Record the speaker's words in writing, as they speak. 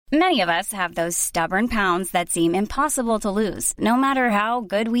Many of us have those stubborn pounds that seem impossible to lose, no matter how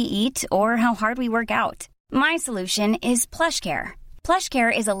good we eat or how hard we work out. My solution is PlushCare.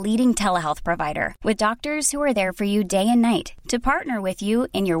 PlushCare is a leading telehealth provider with doctors who are there for you day and night to partner with you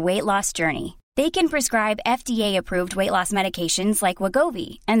in your weight loss journey. They can prescribe FDA-approved weight loss medications like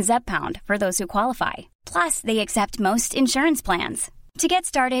Wegovy and Zepbound for those who qualify. Plus, they accept most insurance plans. To get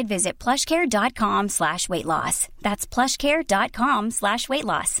started, visit plushcare.com/weightloss. That's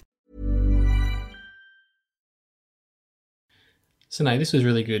plushcare.com/weightloss. So no, this was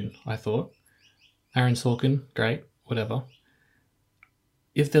really good, I thought. Aaron Sorkin, great, whatever.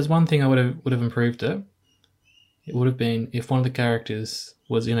 If there's one thing I would have improved it, it would have been if one of the characters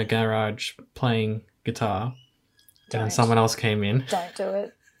was in a garage playing guitar and then someone else came in. Don't do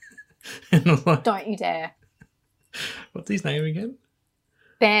it. And was like, Don't you dare. what's his name again?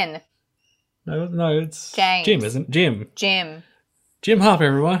 Ben. No, it's James. Jim, isn't it? Jim. Jim Harper,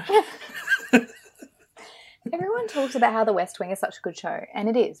 everyone. Everyone talks about how The West Wing is such a good show, and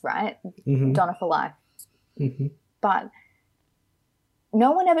it is, right? Mm-hmm. Donna for life. Mm-hmm. But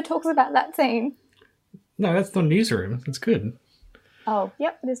no one ever talks about that scene. No, that's the newsroom. It's good. Oh,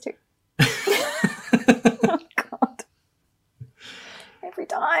 yep, it is too. Oh, God. Every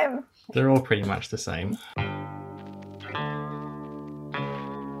time. They're all pretty much the same.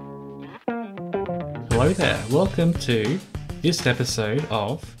 Hello there. Welcome to this episode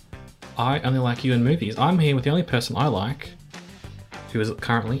of I Only Like You in Movies. I'm here with the only person I like who is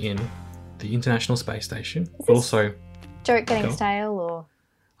currently in the International Space Station. But also, joke getting stale or...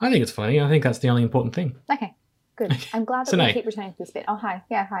 I think it's funny. I think that's the only important thing. Okay, good. I'm glad that So, we keep returning to this bit. Oh, hi.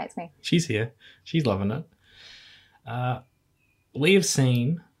 Yeah, hi, it's me. She's here. She's loving it. We have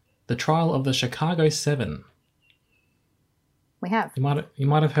seen the trial of the Chicago 7. We have. You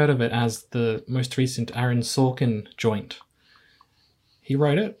might have heard of it as the most recent Aaron Sorkin joint. He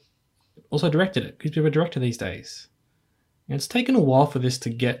wrote it, also directed it. He's a bit of a director these days. And it's taken a while for this to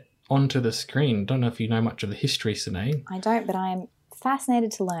get onto the screen. Don't know if you know much of the history, Sinead. I don't, but I am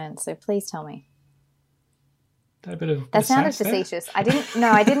fascinated to learn, so please tell me. That sounded facetious. I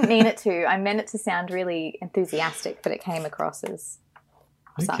didn't mean it to. I meant it to sound really enthusiastic, but it came across as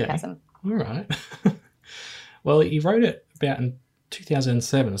sarcasm. All right. Well, he wrote it about in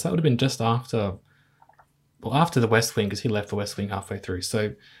 2007, so that would have been just after the West Wing, because he left the West Wing halfway through.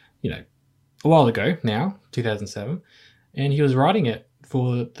 So, a while ago now, 2007, and he was writing it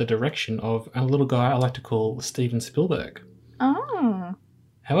for the direction of a little guy I like to call Steven Spielberg. Oh.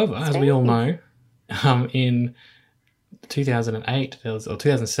 However, as we all know, in 2008 or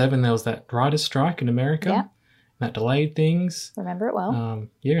 2007, there was that writer's strike in America. Yeah. That delayed things. Remember it well.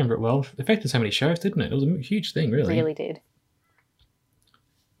 Yeah, remember it well. It affected so many shows, didn't it? It was a huge thing, really. Really did.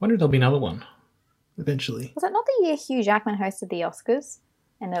 Wonder if there'll be another one eventually. Was it not the year Hugh Jackman hosted the Oscars?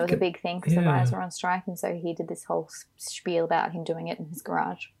 And there was a big thing because the writers were on strike, and so he did this whole spiel about him doing it in his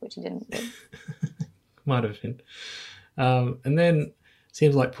garage, which he didn't do. Might have been. And then it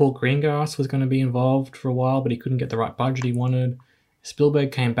seems like Paul Greengrass was going to be involved for a while, but he couldn't get the right budget he wanted.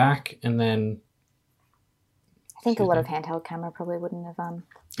 Spielberg came back, and then... I think a lot of handheld camera probably wouldn't have...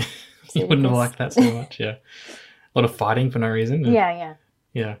 You wouldn't have liked that so much, yeah. A lot of fighting for no reason. Yeah.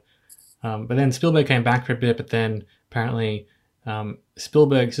 But then Spielberg came back for a bit, but then apparently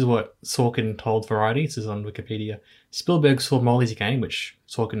Spielberg, this is what Sorkin told Variety, this is on Wikipedia, Spielberg saw Molly's Game, which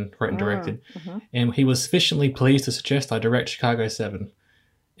Sorkin wrote and directed, and he was sufficiently pleased to suggest I direct Chicago 7.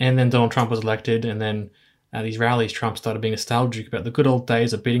 And then Donald Trump was elected, and then at these rallies, Trump started being nostalgic about the good old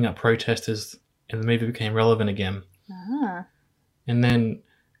days of beating up protesters, and the movie became relevant again. And then,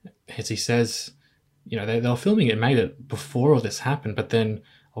 as he says, they were filming it and made it before all this happened, but then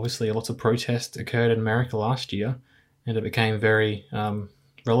obviously lots of protests occurred in America last year, and it became very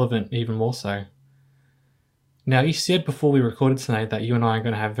relevant even more so. Now, you said before we recorded tonight that you and I are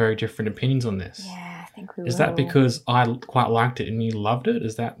going to have very different opinions on this. Yeah, I think we will. Is that because I quite liked it and you loved it?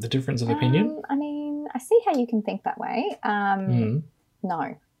 Is that the difference of opinion? I mean, I see how you can think that way.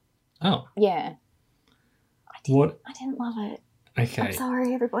 No. Oh. Yeah. I didn't love it. Okay. I'm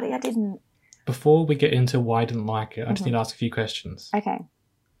sorry, everybody, I didn't. Before we get into why I didn't like it, I just need to ask a few questions. Okay.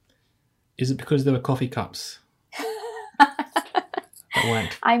 Is it because there were coffee cups that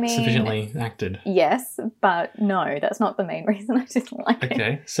weren't sufficiently acted? Yes, but no, that's not the main reason I didn't like it.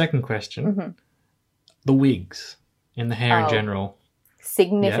 Okay, second question. The wigs and the hair in general.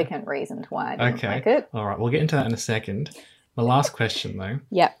 Significant reason to why I didn't like it. All right, we'll get into that in a second. My last question, though.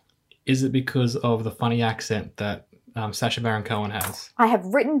 Yep. Is it because of the funny accent that Sacha Baron Cohen has? I have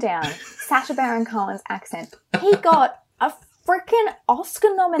written down Sacha Baron Cohen's accent. He got a freaking Oscar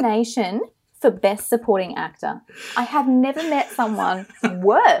nomination for Best Supporting Actor. I have never met someone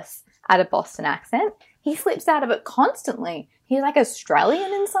worse at a Boston accent. He slips out of it constantly. He's like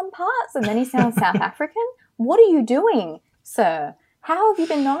Australian in some parts, and then he sounds South African. What are you doing, sir? How have you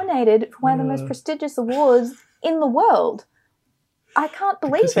been nominated for one of the most prestigious awards in the world? I can't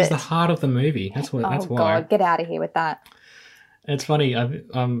believe it. He's the heart of the movie. That's why. Oh, God, get out of here with that. It's funny.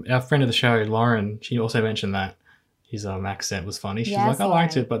 Our friend of the show, Lauren, she also mentioned that his accent was funny. She's like, I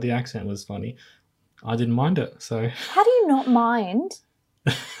liked it, but the accent was funny. I didn't mind it. So how do you not mind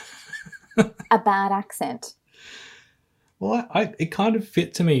a bad accent? Well, it kind of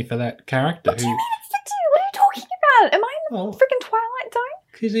fit to me for that character. What do you mean it fit to you? What are you talking about? Am I in the freaking Twilight Zone?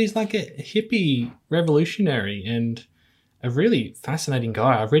 Because he's like a hippie revolutionary and a really fascinating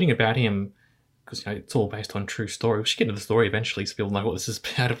guy. I'm reading about him because it's all based on true story. We should get into the story eventually so people know what this is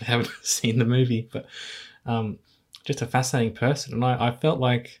about if they haven't seen the movie. But just a fascinating person. And I felt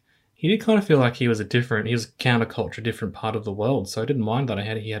like he did kind of feel like he was counterculture, different part of the world. So I didn't mind that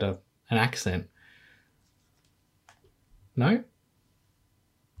he had an accent. No?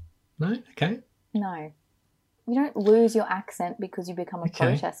 No? Okay. No. You don't lose your accent because you become a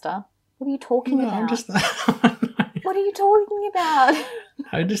protester. What are you talking about? What are you talking about?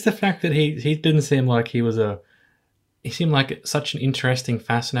 Just the fact that he didn't seem like he seemed like such an interesting,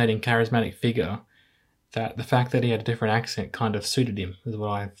 fascinating, charismatic figure that the fact that he had a different accent kind of suited him, is what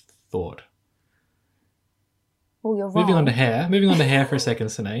I thought. Well, you're wrong. Moving on to hair for a second,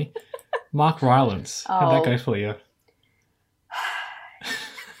 Sine. Mark Rylance. How'd that go for you?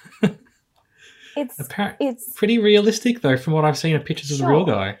 It's pretty realistic, though, from what I've seen of pictures of the real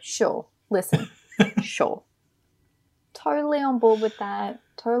guy. Sure. Listen. Sure. Totally on board with that.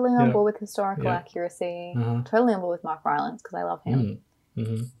 Totally on board with historical accuracy. Totally on board with Mark Rylance because I love him.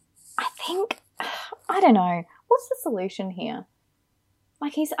 Mm-hmm. I don't know. What's the solution here?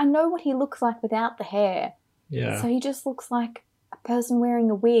 Like I know what he looks like without the hair. Yeah. So he just looks like a person wearing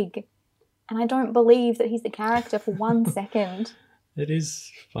a wig. And I don't believe that he's the character for 1 second. It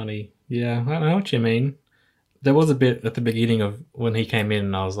is funny. Yeah, I know what you mean. There was a bit at the beginning of when he came in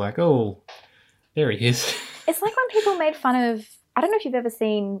and I was like, oh, there he is. It's like when people made fun of, I don't know if you've ever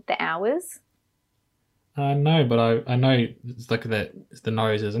seen The Hours. No, but I know it's like it's the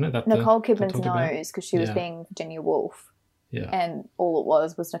nose, isn't it? Nicole Kidman's nose, because she was being Virginia Woolf. Yeah. And all it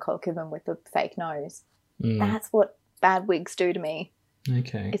was Nicole Kidman with the fake nose. That's what bad wigs do to me.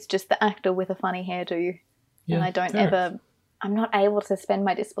 Okay. It's just the actor with a funny hairdo. Yeah, and I'm not able to suspend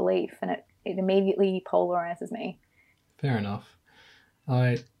my disbelief, and it immediately polarizes me. Fair enough.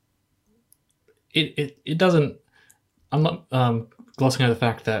 It doesn't. I'm not glossing over the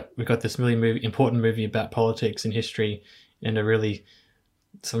fact that we've got this really important movie about politics and history, and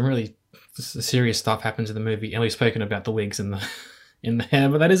some really serious stuff happens in the movie. And we've spoken about the wigs and the hair,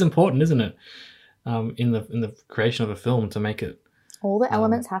 but that is important, isn't it? In the creation of a film to make it. All the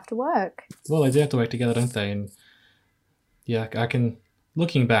elements have to work. Well, they do have to work together, don't they? And yeah, I can.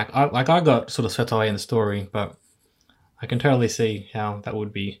 Looking back, I got sort of swept away in the story, but I can totally see how that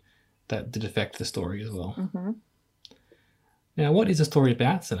did affect the story as well. Mm-hmm. Now, what is the story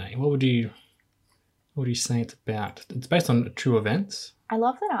about, Sine? What would you say it's about? It's based on true events. I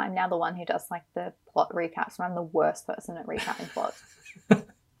love that I'm now the one who does like the plot recaps, and I'm the worst person at recapping plots.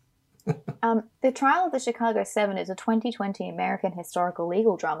 The Trial of the Chicago 7 is a 2020 American historical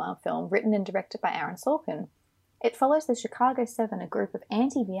legal drama film written and directed by Aaron Sorkin. It follows the Chicago 7, a group of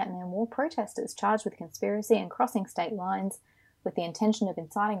anti-Vietnam War protesters charged with conspiracy and crossing state lines with the intention of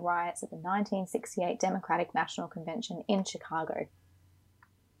inciting riots at the 1968 Democratic National Convention in Chicago.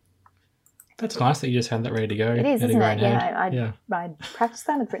 That's nice that you just had that ready to go. It is, isn't it? Yeah, I practiced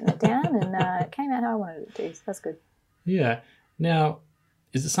that, I'd written it down, and it came out how I wanted it to, so that's good. Yeah. Now,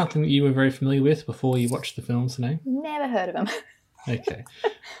 is it something that you were very familiar with before you watched the film, Sine? Never heard of him. Okay.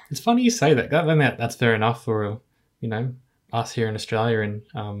 It's funny you say that. That's fair enough for, us here in Australia in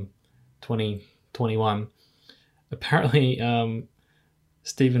 2021. Apparently,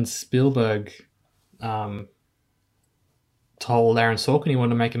 Steven Spielberg told Aaron Sorkin he wanted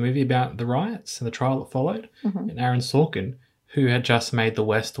to make a movie about the riots and the trial that followed. Mm-hmm. And Aaron Sorkin, who had just made The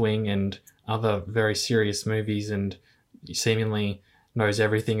West Wing and other very serious movies and seemingly knows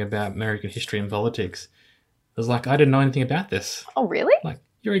everything about American history and politics, was like, I didn't know anything about this. Oh, really? Like,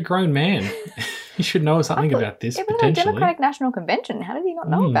 you're a grown man. You should know something about this, it was potentially. a Democratic National Convention. How did he not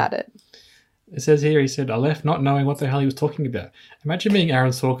know about it? It says here, he said, I left not knowing what the hell he was talking about. Imagine being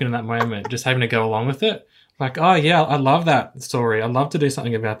Aaron Sorkin in that moment, just having to go along with it. Like, oh, yeah, I love that story. I'd love to do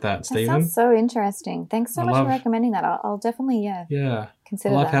something about that, Stephen. That sounds so interesting. Thanks so much for recommending that. I'll definitely,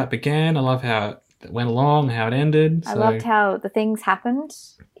 consider that. I love how it began. I love how it it went along, how it ended. I loved how the things happened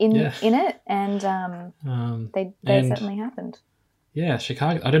in it, and they certainly happened. Yeah,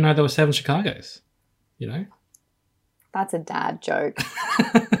 Chicago. I didn't know there were 7 Chicagos. You know, that's a dad joke.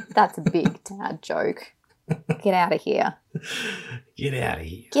 That's a big dad joke. Get out of here. Get out of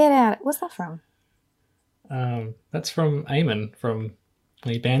here. Get out. What's that from? That's from Eamon from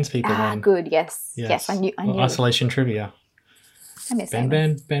when he bans people. Good. Yes. I knew. Isolation Trivia. I miss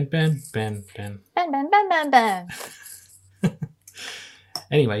Ben.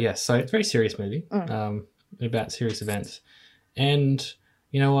 Anyway, yes. So it's a very serious movie. About serious events, and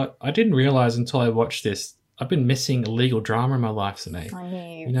you know what? I didn't realize until I watched this. I've been missing legal drama in my life, Sinead. I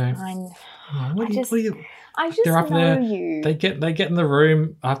knew. You know. I just they're up know there. you. They get in the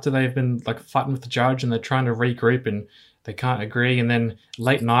room after they've been like fighting with the judge, and they're trying to regroup, and they can't agree. And then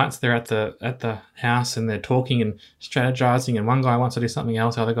late nights, they're at the house, and they're talking and strategizing. And one guy wants to do something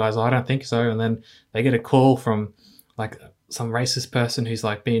else, the other guy's, I don't think so. And then they get a call from like some racist person who's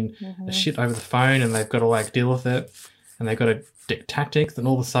like being a shit over the phone, and they've got to like deal with it, and they've got to tactics. And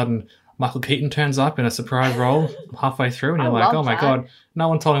all of a sudden, Michael Keaton turns up in a surprise role halfway through, and you're like, oh my God, no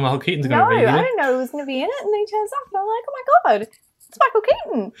one told me Michael Keaton's going to be here. No, I didn't know he was going to be in it, and then he turns up, and I'm like, oh my God, it's Michael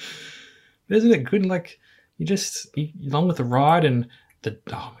Keaton. But isn't it good? Like, along with the ride and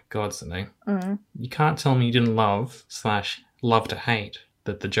oh my God, Sinead, you can't tell me you didn't love to hate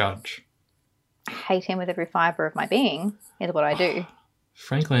the judge. I hate him with every fibre of my being, is what I do.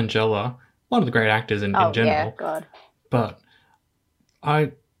 Frank Langella, one of the great actors in general. Yeah, God. But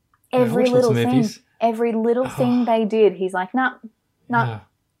every little thing they did, he's like, nah.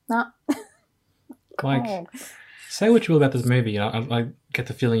 Like, say what you will about this movie. I get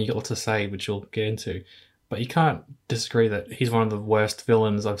the feeling you got lots to say, which you'll get into. But you can't disagree that he's one of the worst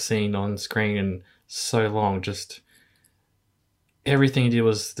villains I've seen on screen in so long. Just everything he did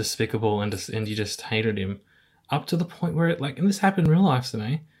was despicable, and you just hated him. Up to the point where and this happened in real life to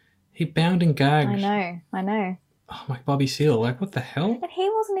me, he bound and gagged. I know. Oh, like Bobby Seale. Like, what the hell? And he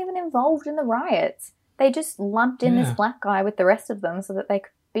wasn't even involved in the riots. They just lumped in this black guy with the rest of them so that they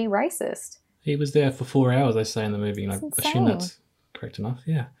could be racist. He was there for 4 hours, they say in the movie, and I assume that's correct enough,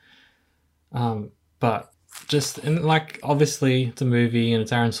 yeah. But obviously it's a movie and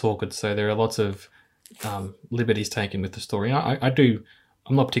it's Aaron Sorkin, so there are lots of liberties taken with the story. I'm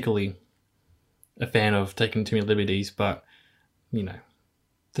not particularly a fan of taking too many liberties, but, you know,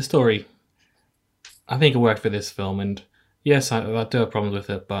 the story, I think it worked for this film, and yes, I do have problems with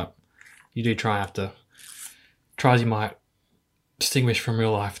it, but you do try as you might, distinguish from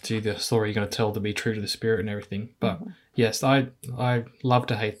real life to the story you're going to tell to be true to the spirit and everything. But yes, I love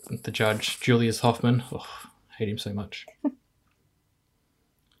to hate the judge, Julius Hoffman. Oh, I hate him so much.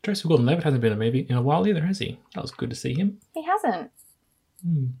 Joseph Gordon-Levitt hasn't been in a movie in a while either, has he? That was good to see him. He hasn't.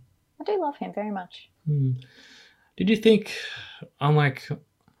 I do love him very much. Did you think, I'm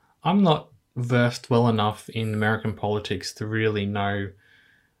not versed well enough in American politics to really know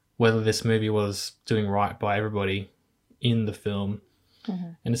whether this movie was doing right by everybody in the film.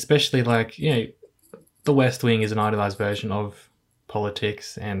 And especially The West Wing is an idealized version of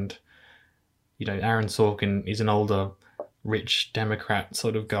politics, and, you know, Aaron Sorkin is an older, rich Democrat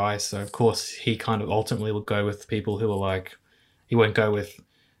sort of guy, so of course he kind of ultimately will go with people who are he won't go with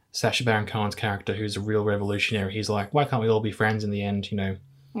Sacha Baron Cohen's character, who's a real revolutionary. He's like, why can't we all be friends in the end, you know?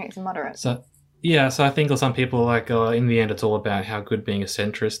 Yeah, he's a moderate. So I think some people are in the end it's all about how good being a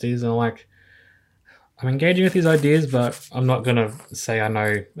centrist is, and I'm engaging with these ideas, but I'm not going to say I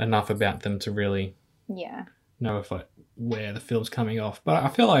know enough about them to really know where the film's coming off. But I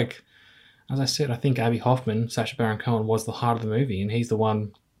feel like, as I said, I think Abby Hoffman, Sacha Baron Cohen, was the heart of the movie, and he's the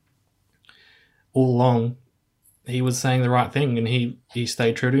one all along. He was saying the right thing, and he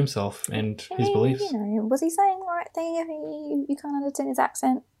stayed true to himself and his beliefs. You know, was he saying the right thing if you can't understand his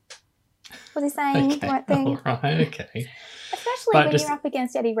accent? Was he saying the right thing? All right, okay. Especially when you're up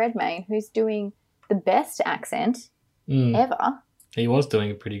against Eddie Redmayne, who's doing the best accent ever. He was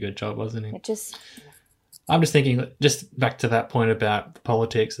doing a pretty good job, wasn't he? I'm just thinking, just back to that point about the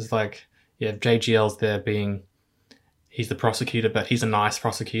politics, it's JGL's there he's the prosecutor, but he's a nice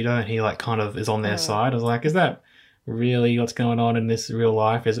prosecutor, and he kind of is on their side. I was like, is that really what's going on in this real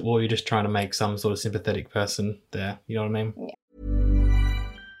life? Or you're just trying to make some sort of sympathetic person there? You know what I mean? Yeah.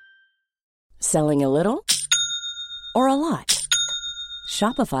 Selling a little or a lot?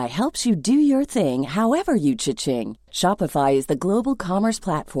 Shopify helps you do your thing however you cha-ching. Shopify is the global commerce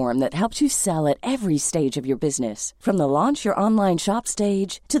platform that helps you sell at every stage of your business. From the launch your online shop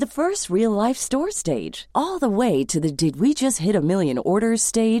stage to the first real life store stage, all the way to the did we just hit a million orders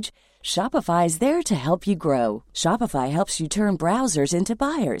stage. Shopify is there to help you grow. Shopify helps you turn browsers into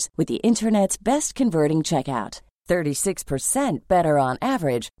buyers with the internet's best converting checkout. 36% better on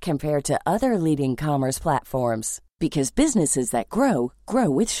average compared to other leading commerce platforms. Because businesses that grow, grow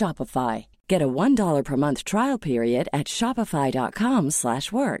with Shopify. Get a $1 per month trial period at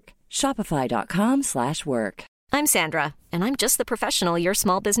shopify.com/work. Shopify.com/work. I'm Sandra, and I'm just the professional your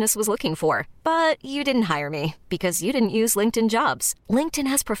small business was looking for. But you didn't hire me because you didn't use LinkedIn Jobs. LinkedIn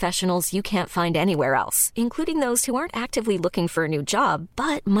has professionals you can't find anywhere else, including those who aren't actively looking for a new job,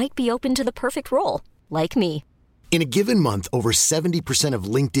 but might be open to the perfect role, like me. In a given month, over 70% of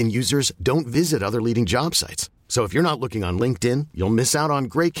LinkedIn users don't visit other leading job sites. So if you're not looking on LinkedIn, you'll miss out on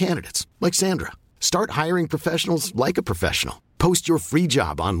great candidates like Sandra. Start hiring professionals like a professional. Post your free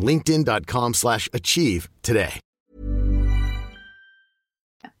job on linkedin.com/achieve today.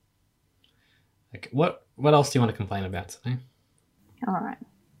 Okay, what else do you want to complain about today? All right.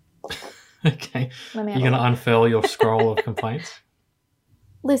 Okay. Let me You're going to unfurl your scroll of complaints?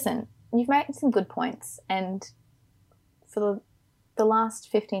 Listen, you've made some good points, and for the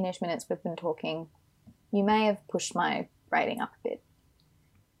last 15-ish minutes we've been talking, you may have pushed my rating up a bit.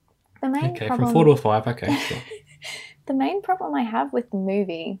 The main Okay, problem, from 4 to a 5, okay, sure. The main problem I have with the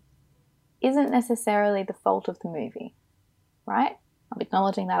movie isn't necessarily the fault of the movie, right? I'm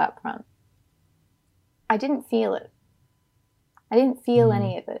acknowledging that up front. I didn't feel it. I didn't feel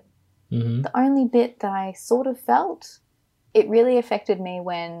any of it. Mm-hmm. The only bit that I sort of felt, it really affected me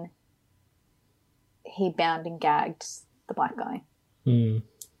when he bound and gagged the black guy. Mm.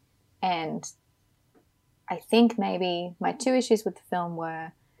 And I think maybe my two issues with the film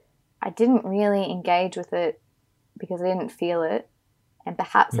were I didn't really engage with it because I didn't feel it, and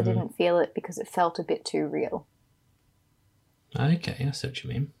perhaps I didn't feel it because it felt a bit too real. Okay, I see what you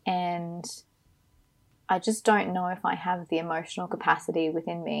mean. And I just don't know if I have the emotional capacity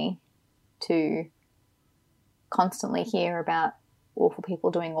within me to constantly hear about awful people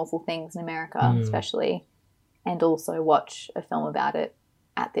doing awful things in America, especially, and also watch a film about it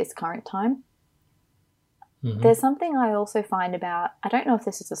at this current time. Mm-hmm. There's something I also find about, I don't know if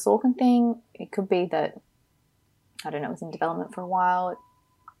this is a Sorkin thing, it could be that, I don't know, it was in development for a while,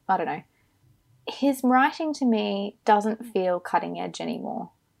 I don't know. His writing to me doesn't feel cutting edge anymore.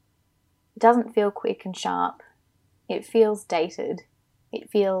 It doesn't feel quick and sharp. It feels dated.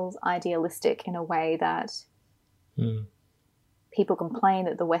 It feels idealistic in a way that people complain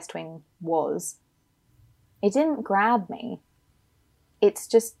that The West Wing was. It didn't grab me. It's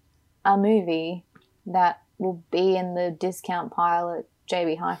just a movie that will be in the discount pile at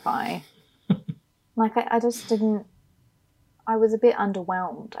JB Hi-Fi. Like, I just didn't... I was a bit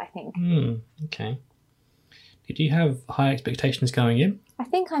underwhelmed, I think. Okay. Did you have high expectations going in? I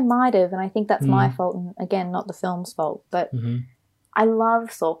think I might have, and I think that's my fault, and again, not the film's fault, but I love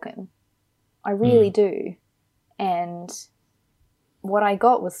Sorkin. I really do. And what I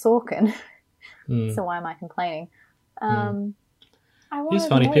got was Sorkin. So why am I complaining? I wanted It's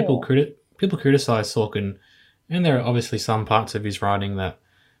funny, more. people criticize Sorkin, and there are obviously some parts of his writing that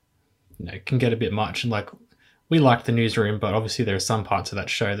can get a bit much. And like, we like The Newsroom, but obviously there are some parts of that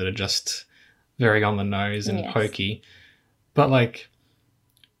show that are just very on the nose and hokey. But like,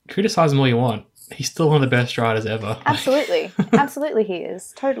 criticize him all you want. He's still one of the best writers ever. Absolutely. Absolutely he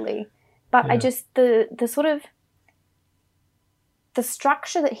is. Totally. But I just, the sort of, the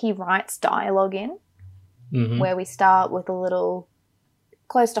structure that he writes dialogue in, where we start with a little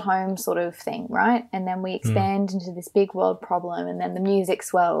close to home sort of thing, right? And then we expand into this big world problem, and then the music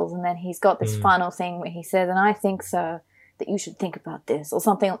swells, and then he's got this final thing where he says, and I think, sir, that you should think about this, or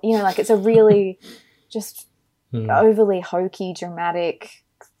something, like it's a really just overly hokey, dramatic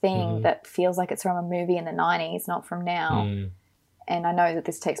thing that feels like it's from a movie in the 90s, not from now. And I know that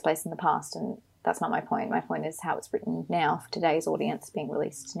this takes place in the past, and that's not my point. My point is how it's written now for today's audience, being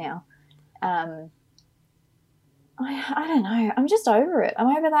released now. I don't know. I'm just over it.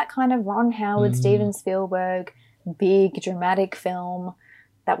 I'm over that kind of Ron Howard, Steven Spielberg, big dramatic film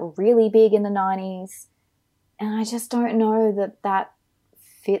that were really big in the 90s. And I just don't know that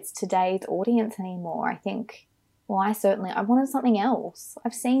fits today's audience anymore. I think, I wanted something else.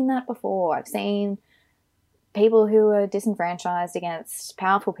 I've seen that before. I've seen people who are disenfranchised against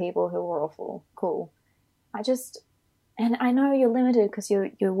powerful people who are awful. Cool. And I know you're limited because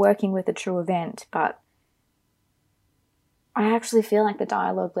you're working with a true event, but I actually feel like the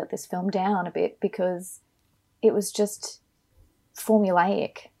dialogue let this film down a bit because it was just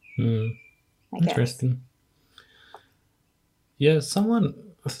formulaic. I guess. Interesting. Yeah, someone,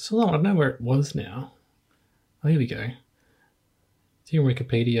 I don't know where it was now. Oh, here we go. Here on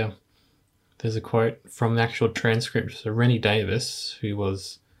Wikipedia, there's a quote from the actual transcript. So Rennie Davis, who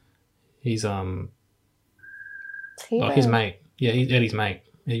was He's Tebow. his mate. Yeah, he's Eddie's mate.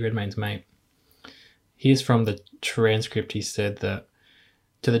 Eddie Redmayne's mate. Here's from the transcript. He said that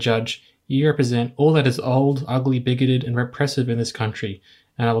to the judge, "You represent all that is old, ugly, bigoted, and repressive in this country,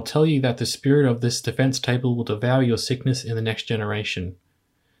 and I will tell you that the spirit of this defense table will devour your sickness in the next generation."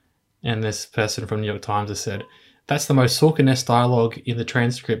 And this person from New York Times has said, "That's the most Sorkin-esque dialogue in the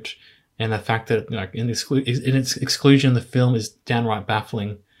transcript, and the fact that in its exclusion in the film is downright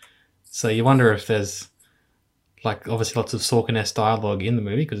baffling." So you wonder if there's obviously lots of Sorkin-esque dialogue in the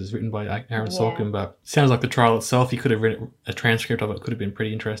movie because it's written by Aaron Sorkin, but it sounds like the trial itself, he could have written a transcript of it, could have been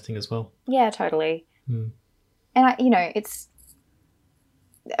pretty interesting as well. Yeah, totally. And it's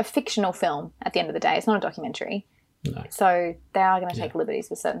a fictional film at the end of the day. It's not a documentary. No. So they are going to take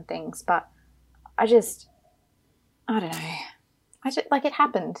liberties with certain things, but I don't know. It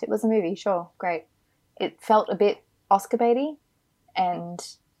happened. It was a movie, sure, great. It felt a bit Oscar baity, and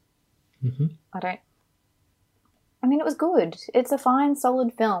it was good. It's a fine,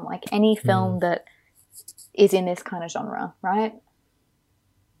 solid film, like any film that is in this kind of genre, right?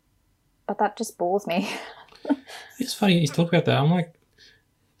 But that just bores me. It's funny you talk about that. I'm like,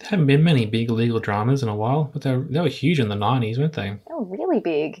 there haven't been many big legal dramas in a while, but they were huge in the 90s, weren't they? They were really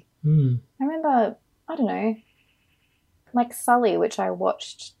big. Mm. I remember, I don't know, like Sully, which I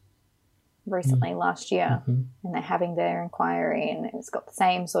watched recently last year, and they're having their inquiry, and it's got the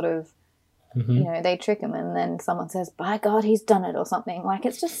same sort of, they trick him, and then someone says, "By God, he's done it," or something. Like,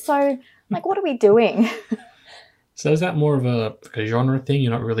 it's just so, like, what are we doing? So is that more of a genre thing?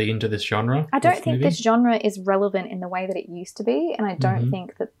 You're not really into this genre? I don't think this genre is relevant in the way that it used to be, and I don't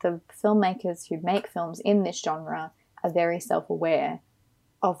think that the filmmakers who make films in this genre are very self-aware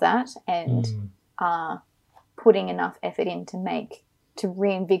of that and are putting enough effort in to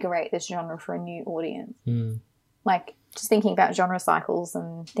reinvigorate this genre for a new audience. Like, just thinking about genre cycles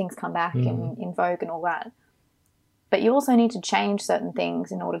and things come back in vogue and all that. But you also need to change certain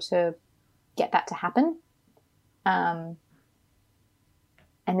things in order to get that to happen. And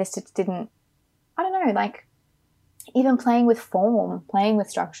this just didn't, I don't know, like, even playing with form, playing with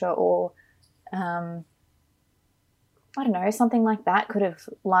structure, or, I don't know, something like that could have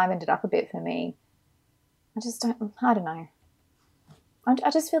livened it up a bit for me. I don't know.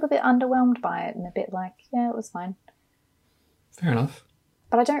 I just feel a bit underwhelmed by it and a bit like, yeah, it was fine. Fair enough.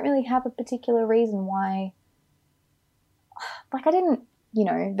 But I don't really have a particular reason why, like, I didn't,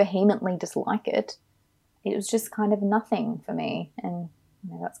 vehemently dislike it. It was just kind of nothing for me, and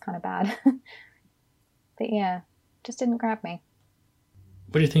that's kind of bad. But yeah, just didn't grab me.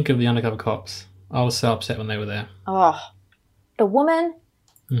 What do you think of the undercover cops? I was so upset when they were there. Oh, the woman?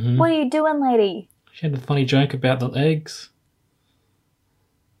 What are you doing, lady? She had a funny joke about the eggs.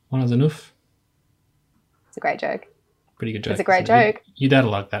 One was enough. It's a great joke. Pretty good joke. It's a great joke. Your dad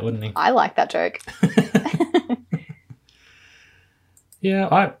would like that, wouldn't he? I like that joke.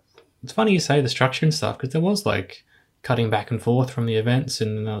 Yeah, it's funny you say the structure and stuff, because there was like cutting back and forth from the events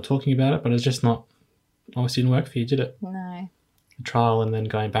and talking about it, but it's just not, obviously didn't work for you, did it? No. The trial and then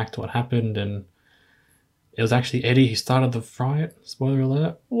going back to what happened, and it was actually Eddie who started the riot, spoiler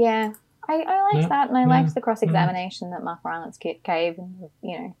alert. Yeah, I liked that, and I liked the cross-examination that Mark Rylance gave, and,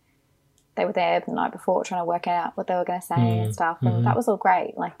 they were there the night before trying to work out what they were going to say and stuff, and that was all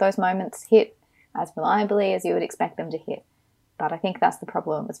great. Like, those moments hit as reliably as you would expect them to hit. But I think that's the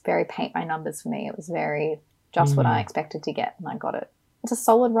problem. It was very paint by numbers for me. It was very just what I expected to get, and I got it. It's a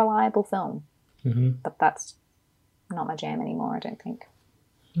solid, reliable film. But that's not my jam anymore, I don't think.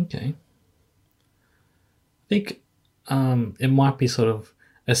 Okay. I think it might be sort of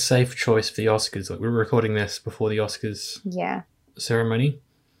a safe choice for the Oscars. Like, we're recording this before the Oscars ceremony.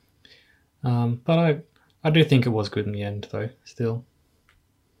 But I do think it was good in the end, though, still.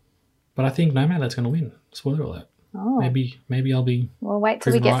 But I think Nomadland's going to win. Spoiler alert. Oh. Maybe I'll be. We'll wait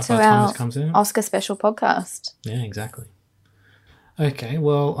till we get to our Oscar special podcast. Yeah, exactly. Okay,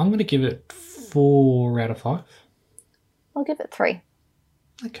 well, I'm going to give it 4 out of 5. I'll give it 3.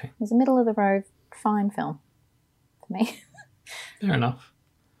 Okay. It was a middle of the road, fine film for me. Fair enough.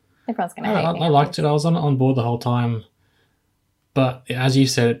 Everyone's going to hate me. I liked it. I was on board the whole time. But as you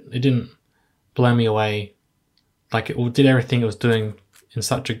said, it didn't blow me away. Like, it did everything it was doing in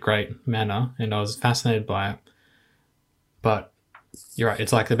such a great manner, and I was fascinated by it. But you're right,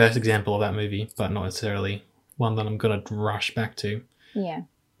 it's like the best example of that movie, but not necessarily one that I'm going to rush back to. Yeah.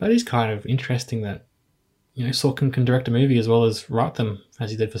 But it's kind of interesting that, Sorkin can direct a movie as well as write them, as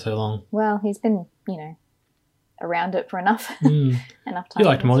he did for so long. Well, he's been, around it for enough time. You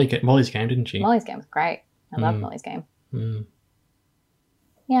liked Molly's Game, didn't you? Molly's Game was great. I love Molly's Game.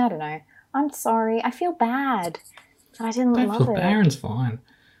 Yeah, I don't know. I'm sorry. I feel bad that I didn't love it. Aaron's fine.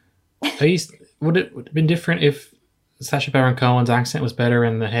 Would it have been different if Sacha Baron Cohen's accent was better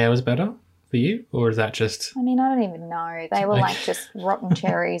and the hair was better for you? Or is that just... I mean, I don't even know. They were like just rotten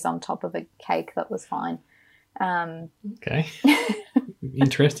cherries on top of a cake that was fine. Okay.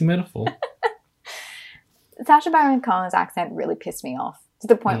 Interesting metaphor. Sacha Baron Cohen's accent really pissed me off to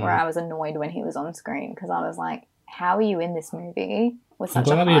the point where I was annoyed when he was on screen because I was like, how are you in this movie with such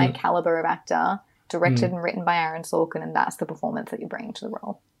a high caliber of actor, directed and written by Aaron Sorkin, and that's the performance that you're bringing to the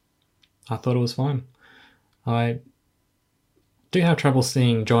role? I thought it was fine. I do have trouble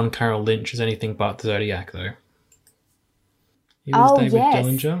seeing John Carroll Lynch as anything but the Zodiac, though. He was David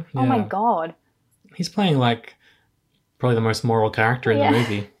Dillinger. Oh, my God. He's playing, like, probably the most moral character in the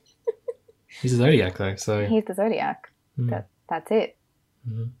movie. He's the Zodiac, though, so... He's the Zodiac. That's it.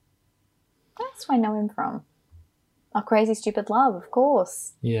 Mm-hmm. That's where I know him from. Oh, Crazy Stupid Love, of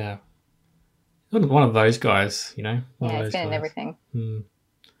course. Yeah. One of those guys, you know? Yeah, he's good in everything.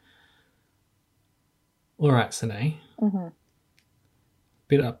 All right, Sine.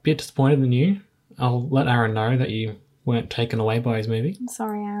 Bit disappointed in you. I'll let Aaron know that you weren't taken away by his movie. I'm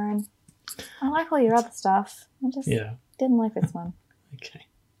sorry, Aaron. I like all your other stuff. I just didn't like this one. Okay.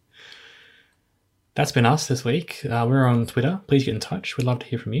 That's been us this week. We're on Twitter. Please get in touch. We'd love to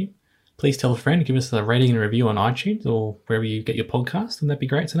hear from you. Please tell a friend. Give us a rating and a review on iTunes or wherever you get your podcast. Wouldn't that be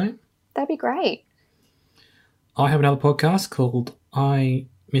great, Sine? That'd be great. I have another podcast called I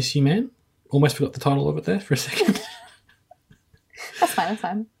Miss You Man. Almost forgot the title of it there for a second. That's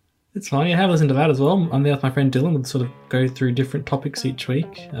fine. It's fine. Yeah, have a listen to that as well. I'm there with my friend Dylan. We'll sort of go through different topics each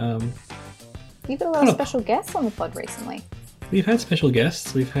week. You've got a lot of special guests on the pod recently. We've had special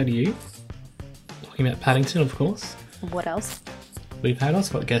guests. We've had you talking about Paddington, of course. What else? We've had us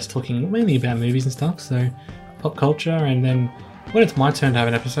got guests talking mainly about movies and stuff, so pop culture, and then when it's my turn to have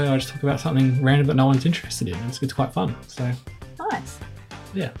an episode, I just talk about something random that no one's interested in. It's quite fun. So nice.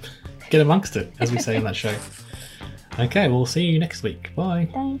 Yeah, get amongst it, as we say on that show. Okay, we'll see you next week. Bye.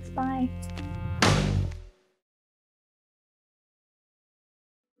 Thanks, bye.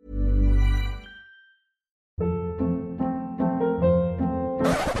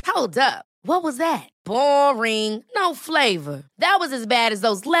 Hold up. What was that? Boring. No flavor. That was as bad as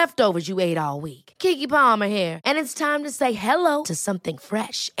those leftovers you ate all week. Keke Palmer here, and it's time to say hello to something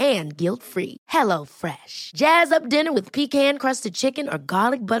fresh and guilt-free. HelloFresh. Jazz up dinner with pecan-crusted chicken or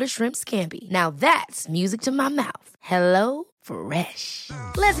garlic butter shrimp scampi. Now that's music to my mouth. HelloFresh.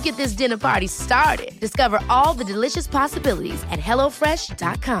 Let's get this dinner party started. Discover all the delicious possibilities at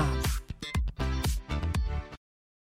HelloFresh.com.